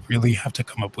we would really have to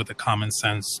come up with a common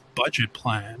sense budget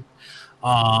plan.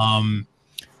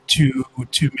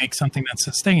 To make something that's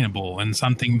sustainable and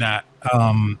something that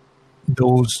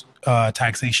those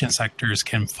taxation sectors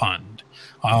can fund.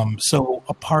 So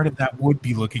a part of that would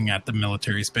be looking at the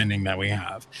military spending that we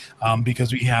have,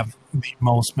 because we have the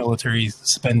most military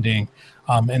spending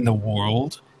in the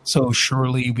world. So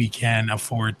surely we can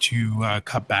afford to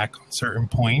cut back on certain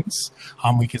points.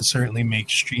 We can certainly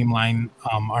streamline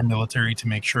our military to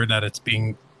make sure that it's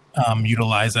being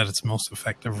utilized at its most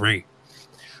effective rate.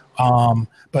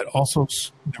 But also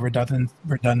the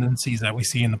redundancies that we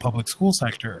see in the public school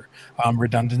sector,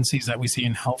 redundancies that we see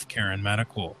in healthcare and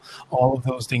medical, all of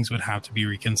those things would have to be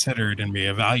reconsidered and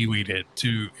reevaluated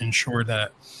to ensure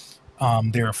that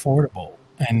they're affordable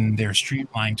and they're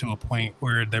streamlined to a point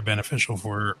where they're beneficial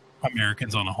for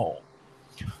Americans on a whole.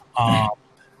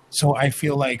 So I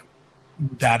feel like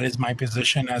that is my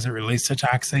position as it relates to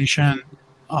taxation.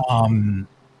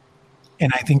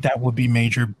 And I think that would be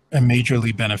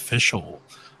majorly beneficial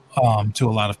to a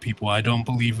lot of people. I don't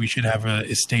believe we should have an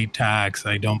estate tax.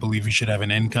 I don't believe we should have an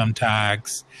income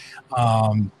tax.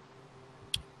 The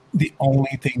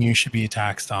only thing you should be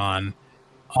taxed on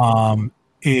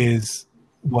is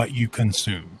what you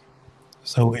consume.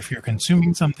 So if you're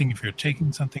consuming something, if you're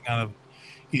taking something out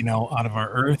of our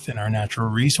earth and our natural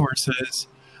resources,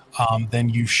 then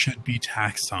you should be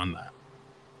taxed on that.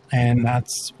 And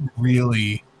that's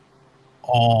really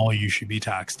all you should be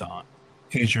taxed on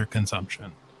is your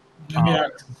consumption.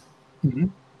 Let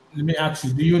me ask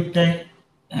you, do you think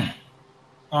the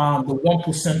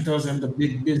 1%ers and the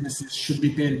big businesses should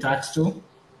be paying tax too?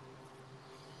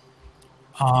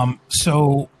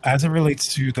 So as it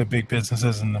relates to the big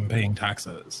businesses and them paying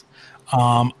taxes,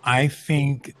 I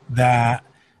think that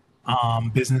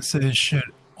businesses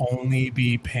should only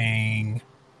be paying,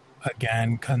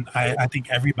 again, I think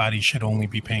everybody should only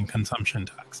be paying consumption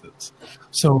taxes.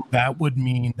 So that would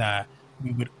mean that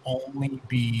we would only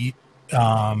be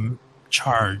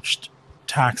charged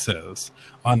taxes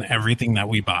on everything that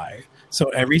we buy. So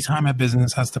every time a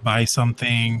business has to buy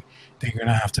something, they're going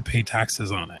to have to pay taxes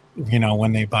on it.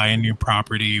 When they buy a new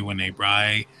property, when they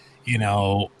buy,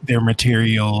 their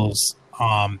materials,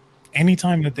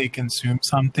 anytime that they consume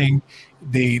something,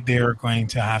 they're going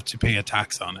to have to pay a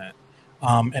tax on it.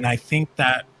 And I think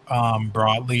that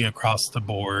broadly across the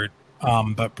board,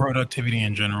 but productivity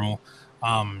in general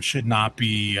should not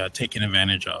be taken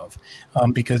advantage of,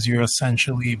 because you're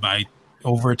essentially, by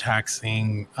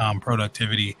overtaxing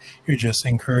productivity, you're just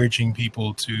encouraging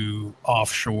people to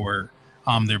offshore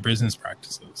their business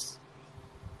practices.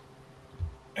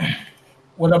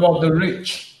 What about the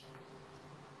rich?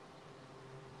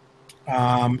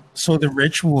 So the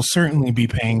rich will certainly be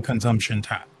paying consumption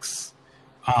tax,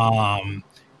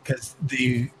 because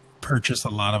they purchase a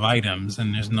lot of items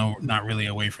and there's not really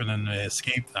a way for them to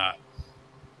escape that.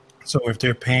 So if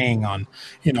they're paying on,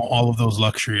 all of those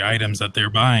luxury items that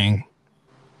they're buying,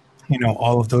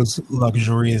 all of those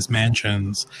luxurious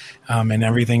mansions, and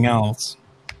everything else,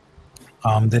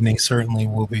 then they certainly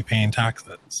will be paying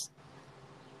taxes,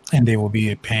 and they will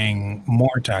be paying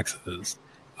more taxes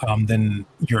than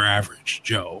your average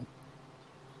Joe.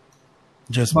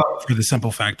 Just for the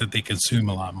simple fact that they consume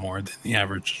a lot more than the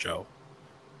average Joe.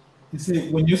 You see,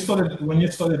 when you started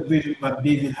reading what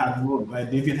David had wrote, right?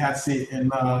 David had said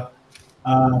in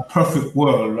Perfect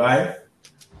World, right?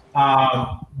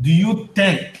 Do you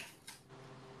think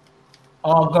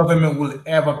our government will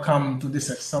ever come to this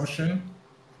assumption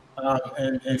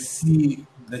and see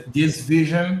this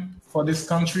vision for this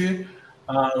country?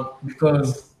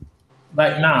 Because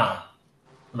right now,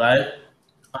 right,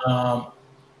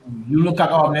 you look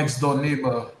at our next door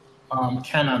neighbor,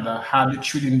 Canada, how they're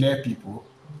treating their people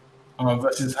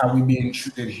versus how we're being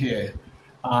treated here.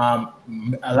 A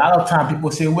lot of time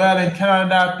people say, well, in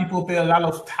Canada, people pay a lot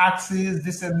of taxes,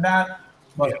 this and that.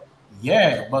 But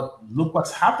but look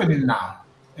what's happening now.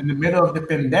 In the middle of the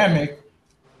pandemic,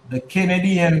 the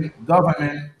Canadian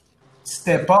government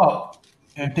step up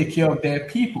and take care of their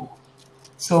people.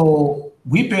 So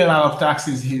we pay a lot of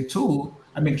taxes here too.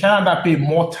 I mean, Canada pay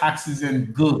more taxes in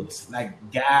goods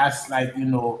like gas, when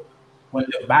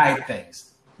they buy things.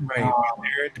 Right,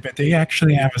 but they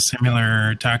actually have a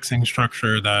similar taxing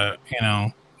structure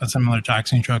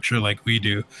like we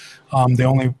do. They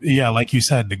only, like you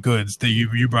said, the goods.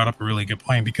 You brought up a really good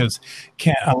point, because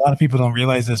a lot of people don't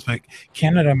realize this, but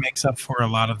Canada makes up for a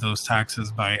lot of those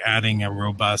taxes by adding a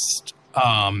robust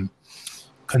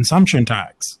consumption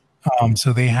tax.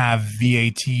 So they have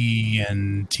VAT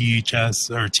and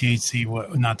THS or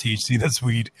THC, not THC, that's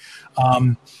weed.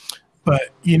 But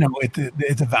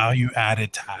it's a value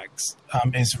added tax.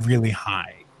 Is really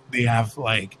high. They have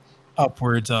like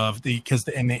upwards of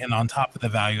and on top of the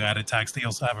value added tax, they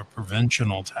also have a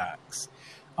provincial tax.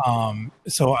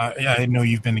 So I know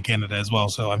you've been to Canada as well,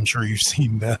 so I'm sure you've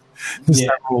seen the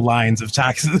several lines of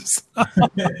taxes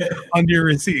on your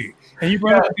receipt. And you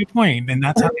brought up a good point, and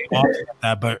that's how they offset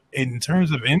that. But in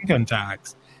terms of income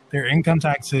tax, their income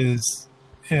taxes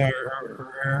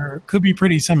could be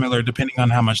pretty similar depending on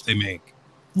how much they make.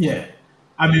 Yeah.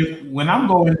 I mean, when I'm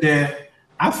going there,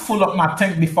 I fill up my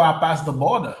tank before I pass the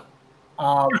border.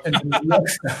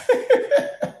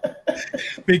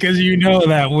 Because you know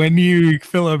that when you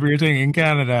fill up your tank in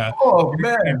Canada, you're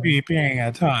going to be paying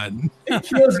a ton. It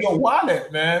kills your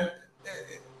wallet, man.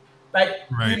 Like,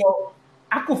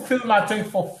 I could fill my tank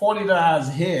for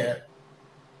 $40 here,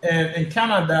 and in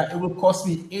Canada, it would cost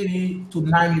me $80 to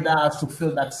 $90 to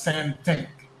fill that same tank.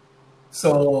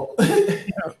 So,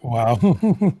 wow.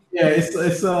 Yeah,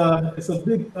 it's a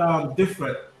big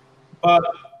difference. But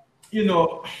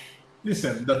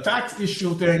listen, the tax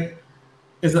issue thing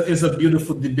is a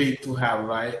beautiful debate to have,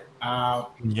 right? I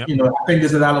think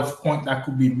there's a lot of points that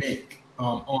could be made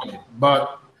on it.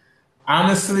 But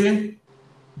honestly,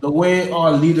 the way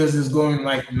our leaders is going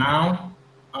right now,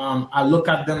 I look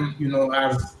at them,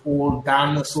 as old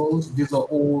dinosaurs. These are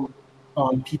old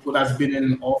people that's been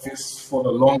in office for the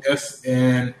longest,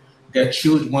 and their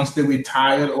children, once they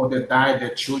retire or they die,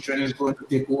 their children is going to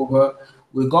take over.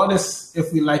 Regardless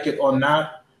if we like it or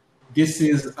not, this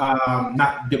is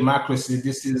not democracy.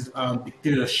 This is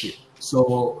dictatorship.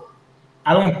 So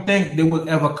I don't think they will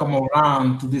ever come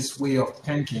around to this way of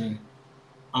thinking.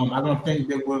 I don't think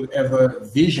they will ever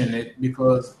vision it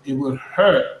because it will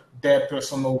hurt their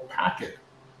personal pocket.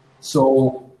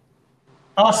 So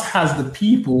us as the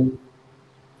people,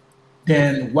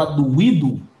 then what do we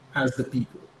do as the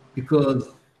people? Because,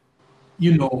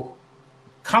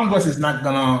 Congress is not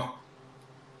going to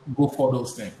go for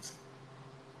those things.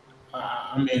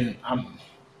 I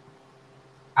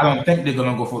don't think they're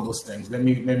going to go for those things. Let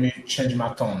me change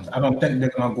my tones. I don't think they're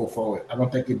going to go for it. I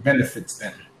don't think it benefits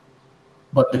them.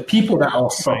 But the people that are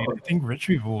suffering, I think rich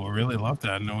people will really love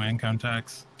that. No income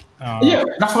tax.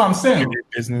 That's what I'm saying.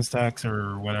 Business tax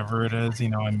or whatever it is,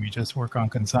 and we just work on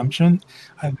consumption.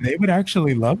 They would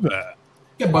actually love that.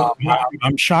 Yeah, but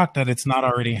I'm shocked that it's not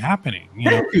already happening.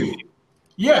 Thank you.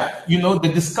 Yeah,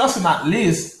 the discussion, at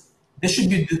least they should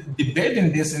be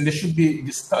debating this and they should be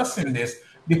discussing this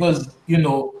because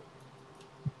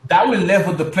that will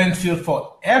level the playing field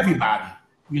for everybody.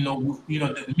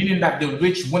 Meaning that the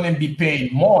rich wouldn't be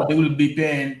paying more; they will be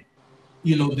paying,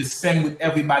 the same with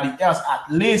everybody else.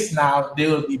 At least now they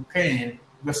will be paying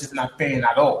versus not paying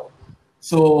at all.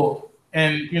 So,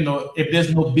 and if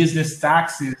there's no business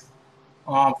taxes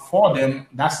for them,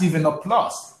 that's even a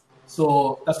plus.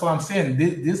 So that's what I'm saying.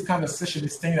 This conversation,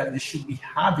 this thing that they should be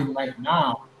having right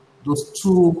now, those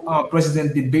two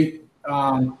president debate,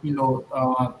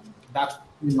 that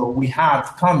we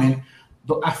have coming.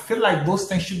 I feel like those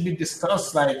things should be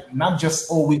discussed, like not just,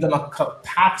 we're gonna cut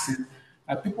taxes.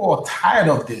 People are tired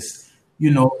of this,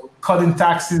 cutting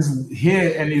taxes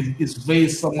here and it's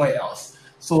raised somewhere else.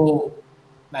 So,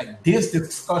 like this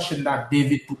discussion that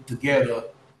David put together,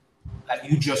 that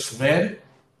you just read,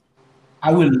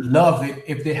 I would love it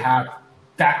if they have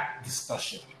that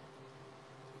discussion.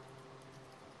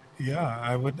 Yeah,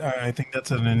 I would. I think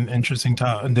that's an interesting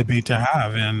debate to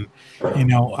have, and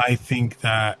I think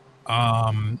that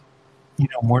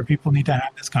more people need to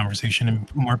have this conversation,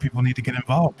 and more people need to get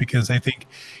involved because I think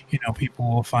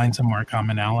people will find some more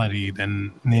commonality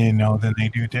than they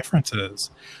do differences,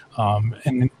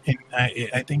 and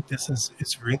I think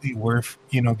it's really worth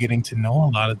getting to know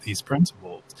a lot of these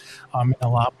principles. A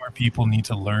lot more people need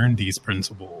to learn these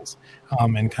principles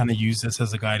and kind of use this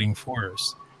as a guiding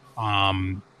force.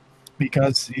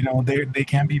 Because they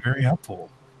can be very helpful.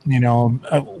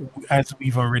 As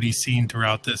we've already seen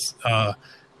throughout this,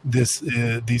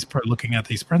 looking at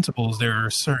these principles, there are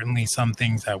certainly some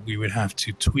things that we would have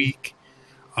to tweak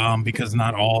because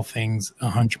not all things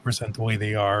 100% the way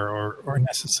they are or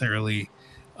necessarily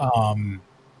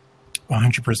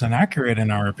 100% accurate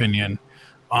in our opinion.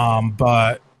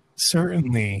 But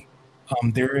certainly.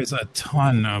 There is a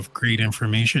ton of great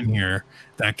information here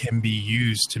that can be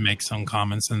used to make some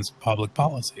common sense public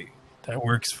policy that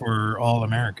works for all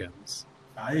Americans.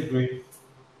 I agree.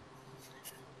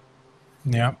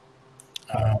 Yeah.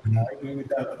 I agree with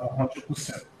that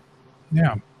 100%.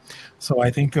 Yeah. So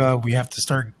I think we have to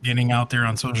start getting out there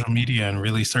on social media and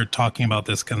really start talking about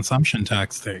this consumption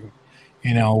tax thing.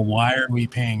 Why are we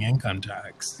paying income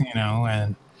tax?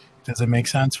 And does it make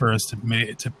sense for us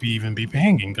even be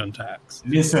paying income tax?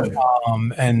 Listen,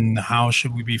 And how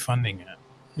should we be funding it?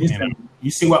 listen.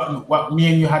 You see what me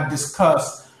and you had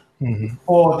discussed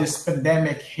before this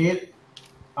pandemic hit.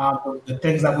 The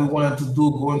things that we wanted to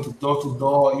do, going to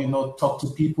door, talk to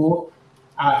people.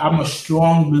 I'm a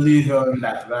strong believer in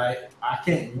that, right? I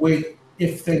can't wait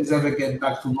if things ever get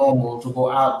back to normal to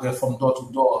go out there from door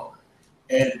to door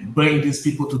and bring these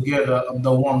people together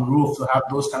under one roof to have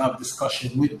those kind of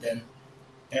discussion with them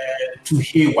and to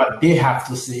hear what they have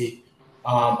to say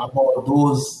about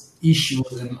those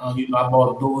issues and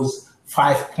about those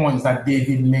 5 points that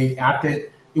David made. I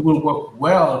think it will work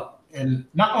well, and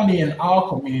not only in our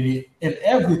community, in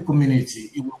every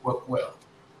community, it will work well.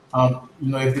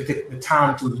 If they take the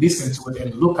time to listen to it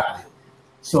and look at it.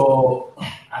 So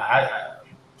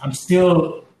I'm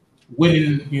still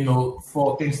waiting,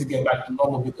 for things to get back to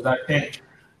normal, because I think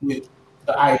with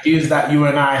the ideas that you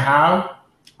and I have,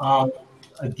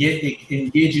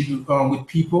 engaging with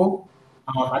people,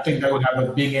 I think that would have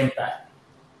a big impact.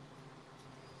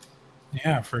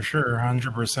 Yeah, for sure,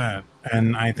 100%.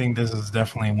 And I think this is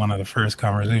definitely one of the first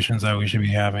conversations that we should be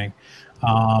having.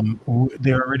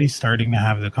 They're already starting to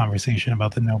have the conversation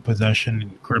about the no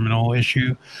possession criminal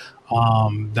issue.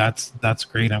 That's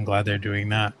great. I'm glad they're doing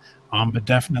that. But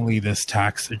definitely this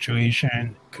tax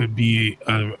situation could be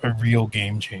a real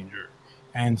game changer,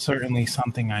 and certainly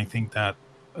something I think that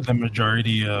the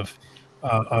majority of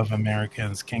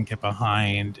Americans can get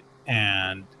behind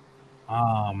and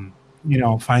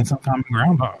find some common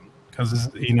ground on, because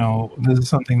this is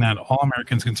something that all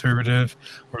Americans, conservative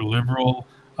or liberal,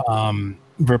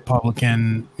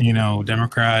 Republican,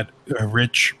 Democrat,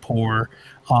 rich, poor,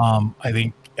 I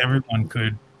think everyone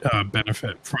could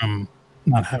benefit from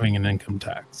not having an income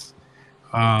tax,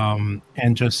 and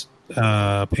just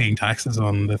paying taxes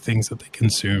on the things that they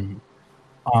consume,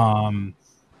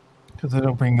 because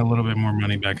it'll bring a little bit more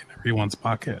money back in everyone's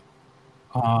pocket.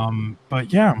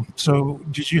 But yeah, so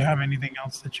did you have anything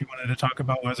else that you wanted to talk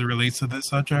about as it relates to this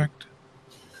subject?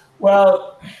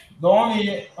 Well, the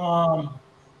only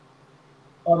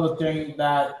other thing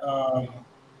that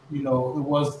it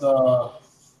was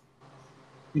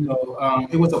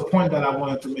it was a point that I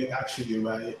wanted to make, actually,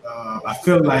 right? I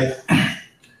feel like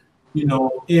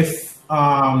if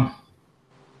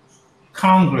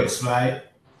Congress, right,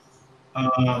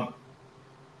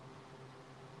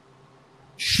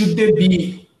 should they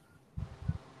be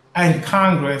in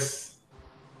Congress?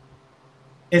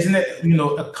 Isn't it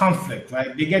a conflict,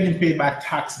 right? They're getting paid by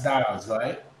tax dollars,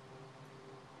 right?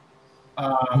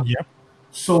 Yep.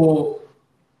 So,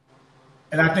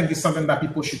 and I think it's something that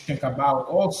people should think about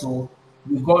also,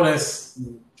 regardless,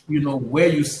 where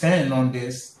you stand on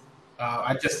this.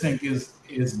 I just think is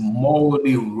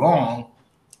morally wrong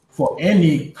for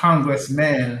any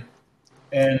congressman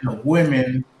and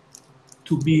women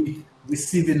to be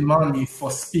receiving money for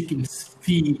speaking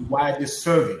fee while they're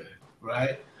serving,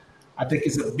 right? I think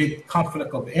it's a big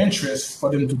conflict of interest for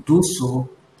them to do so.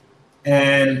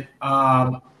 And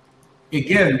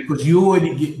again, because you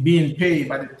already being paid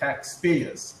by the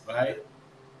taxpayers, right?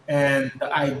 And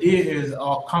the idea is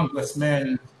our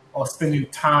congressmen are spending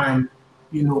time,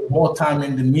 more time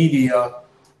in the media,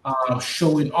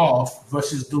 showing off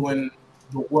versus doing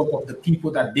the work of the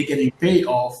people that they're getting paid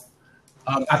off.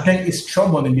 I think it's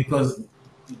troubling, because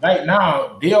right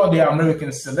now they are the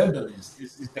American celebrities.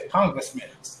 It's the congressmen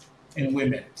and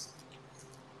women,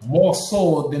 more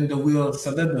so than the real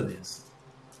celebrities.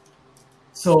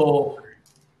 So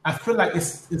I feel like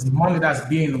it's money that's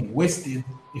being wasted.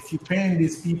 If you're paying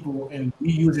these people and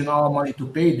we using our money to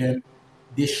pay them,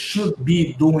 they should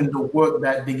be doing the work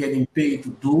that they're getting paid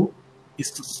to do,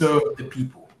 is to serve the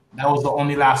people. That was the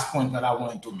only last point that I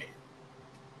wanted to make.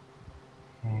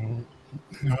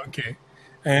 Okay.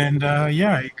 And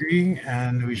yeah, I agree.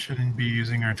 And we shouldn't be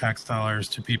using our tax dollars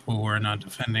to people who are not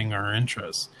defending our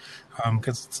interests,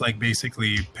 because it's like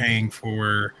basically paying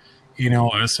for,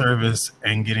 a service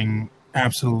and getting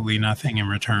absolutely nothing in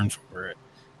return for it.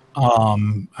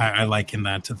 I liken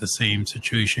that to the same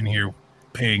situation here,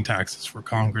 paying taxes for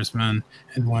congressmen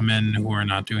and women who are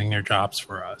not doing their jobs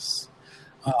for us.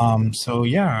 So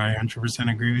yeah, I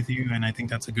 100% agree with you, and I think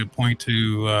that's a good point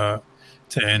to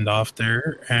end off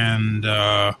there. And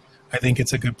I think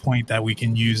it's a good point that we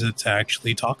can use it to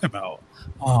actually talk about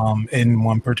in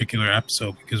one particular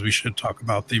episode, because we should talk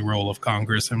about the role of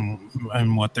Congress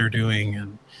and what they're doing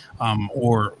and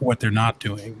or what they're not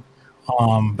doing.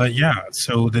 But yeah,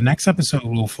 so the next episode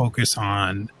will focus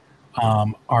on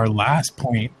our last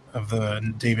point of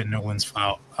the David Nolan's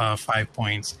 5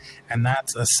 points, and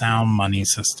that's a sound money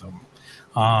system.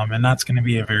 And that's going to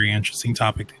be a very interesting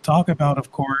topic to talk about,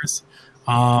 of course,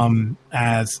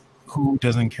 as who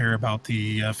doesn't care about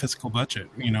the fiscal budget?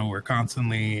 We're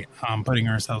constantly putting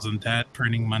ourselves in debt,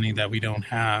 printing money that we don't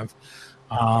have.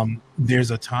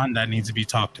 There's a ton that needs to be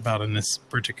talked about in this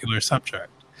particular subject.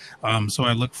 So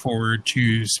I look forward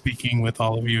to speaking with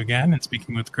all of you again and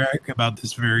speaking with Greg about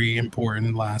this very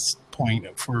important last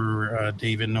point for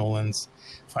David Nolan's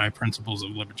 5 Principles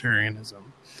of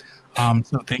Libertarianism.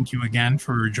 So thank you again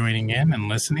for joining in and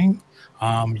listening.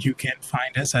 You can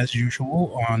find us as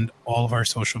usual on all of our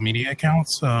social media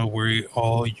accounts. We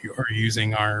all are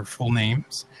using our full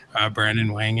names,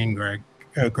 Brandon Wang and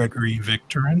Gregory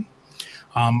Victorin.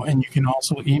 And you can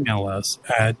also email us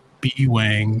at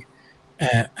bwang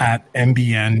at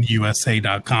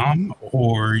mbnusa.com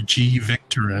or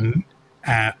gvictorin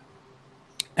at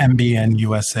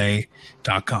mbnusa.com.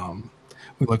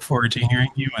 We look forward to hearing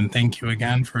you, and thank you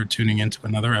again for tuning into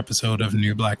another episode of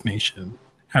New Black Nation.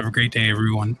 Have a great day,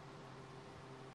 everyone.